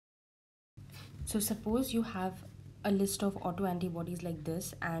So suppose you have a list of auto antibodies like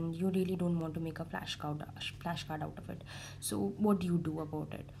this and you really don't want to make a flashcard out of it. So what do you do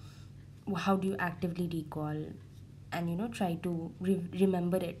about it? How do you actively recall and try to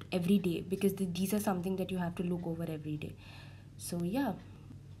remember it every day, because these are something that you have to look over every day. So yeah,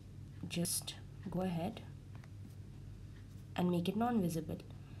 just go ahead and make it non-visible.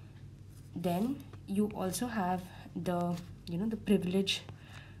 Then you also have the the privilege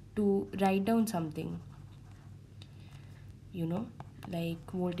to write down something, you know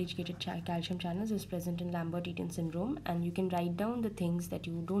like voltage gated calcium channels is present in Lambert-Eaton syndrome, and you can write down the things that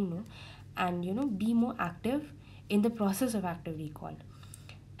you don't know and be more active in the process of active recall.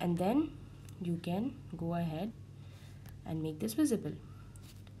 And then you can go ahead and make this visible.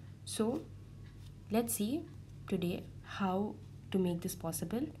 So let's see today how to make this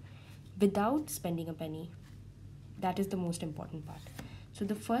possible without spending a penny. That is the most important part. So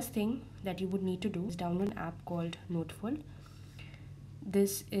the first thing that you would need to do is download an app called Noteful.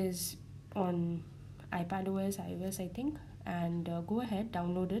 This is on iPad OS, iOS, I think, and go ahead,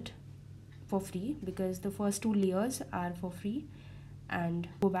 download it for free because the first two layers are for free. And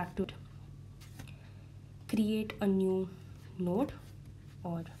go back to it. Create a new note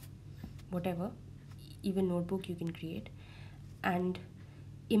or whatever, even notebook you can create, and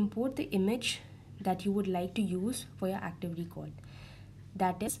import the image that you would like to use for your active recall.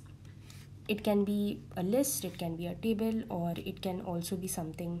 That is, it can be a list, it can be a table, or it can also be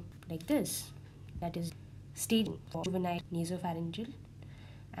something like this. That is staging for juvenile nasopharyngeal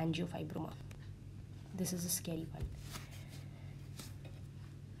angiofibroma. This is a scary one.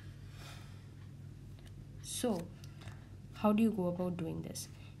 So how do you go about doing this?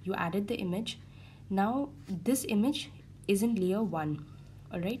 You added the image. Now this image is in layer 1.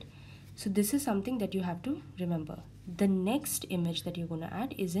 Alright, so this is something that you have to remember. The next image that you're going to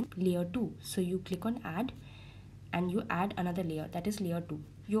add is in layer 2. So you click on add and you add another layer, that is layer 2.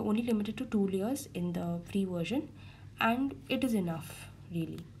 You're only limited to 2 layers in the free version, and it is enough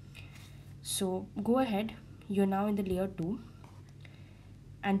really. So go ahead, you're now in the layer 2,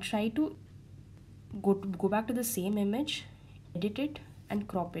 and try to go back to the same image, edit it and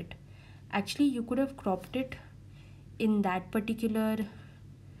crop it. Actually, you could have cropped it in that particular,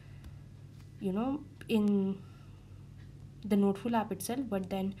 in the Noteful app itself, but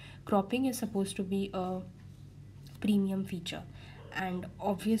then cropping is supposed to be a premium feature, and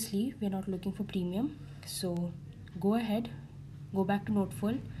obviously we're not looking for premium. So go ahead, go back to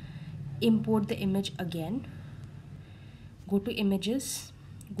Noteful, import the image again, go to images,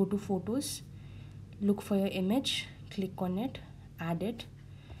 go to photos, look for your image, click on it, add it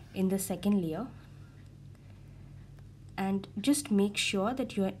in the second layer, and just make sure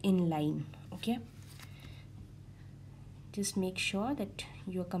that you are in line. Okay, just make sure that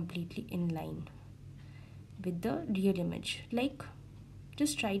you are completely in line with the real image. Like,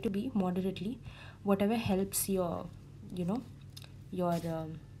 just try to be moderately, whatever helps your your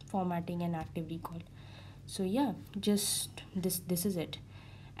formatting and active recall. So yeah, just this is it.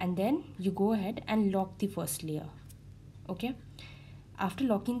 And then you go ahead and lock the first layer. Okay, after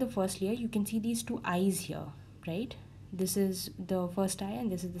locking the first layer, you can see these two eyes here, right? This is the first eye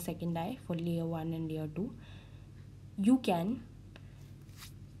and this is the second eye for layer 1 and layer 2. You can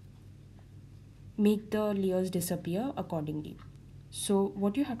make the layers disappear accordingly. So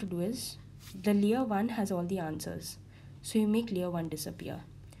what you have to do is, the layer 1 has all the answers, so you make layer 1 disappear,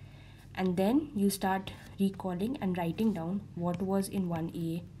 and then you start recalling and writing down what was in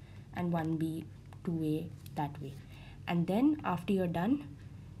 1A and 1B, 2A, that way. And then after you're done,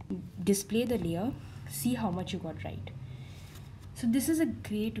 display the layer, see how much you got right. So this is a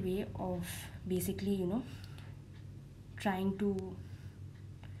great way of basically trying to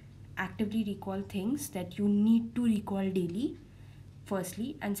actively recall things that you need to recall daily,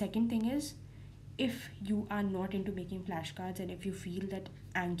 firstly. And second thing is, if you are not into making flashcards and if you feel that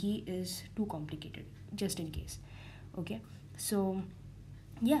Anki is too complicated, just in case. Okay, so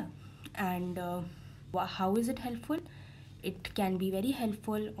yeah. And how is it helpful? It can be very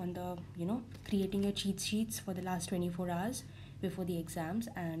helpful on the creating your cheat sheets for the last 24 hours before the exams,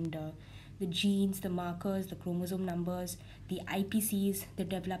 and the genes, the markers, the chromosome numbers, the IPCs, the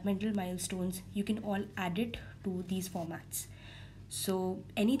developmental milestones, you can all add it to these formats. So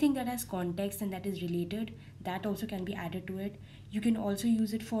anything that has context and that is related, that also can be added to it. You can also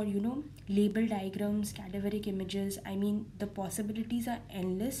use it for label diagrams, cadaveric images. I mean, the possibilities are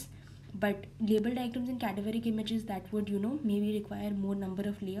endless. But label diagrams and cadaveric images, that would maybe require more number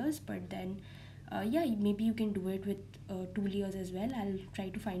of layers, but then yeah, maybe you can do it with 2 layers as well. I'll try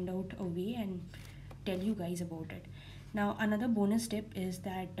to find out a way and tell you guys about it. Now another bonus tip is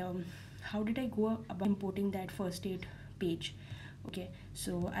that how did I go about importing that first aid page? Okay,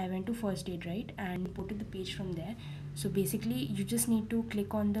 so I went to first aid, right, and imported the page from there. So basically you just need to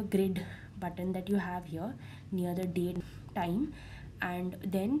click on the grid button that you have here near the date time, and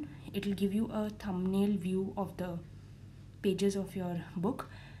then it will give you a thumbnail view of the pages of your book,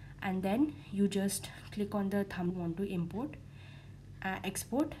 and then you just click on the thumb you want to import,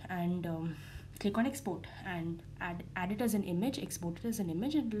 export, and click on export and add it as an image, export it as an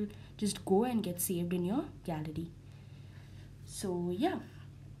image, and it will just go and get saved in your gallery. So yeah,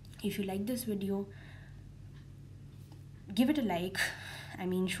 if you like this video, give it a like. I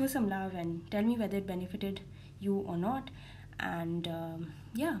mean, show some love and tell me whether it benefited you or not. And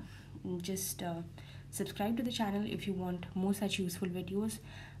yeah, just subscribe to the channel if you want more such useful videos.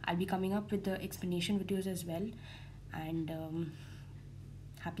 I'll be coming up with the explanation videos as well. And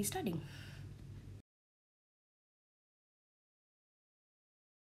happy studying.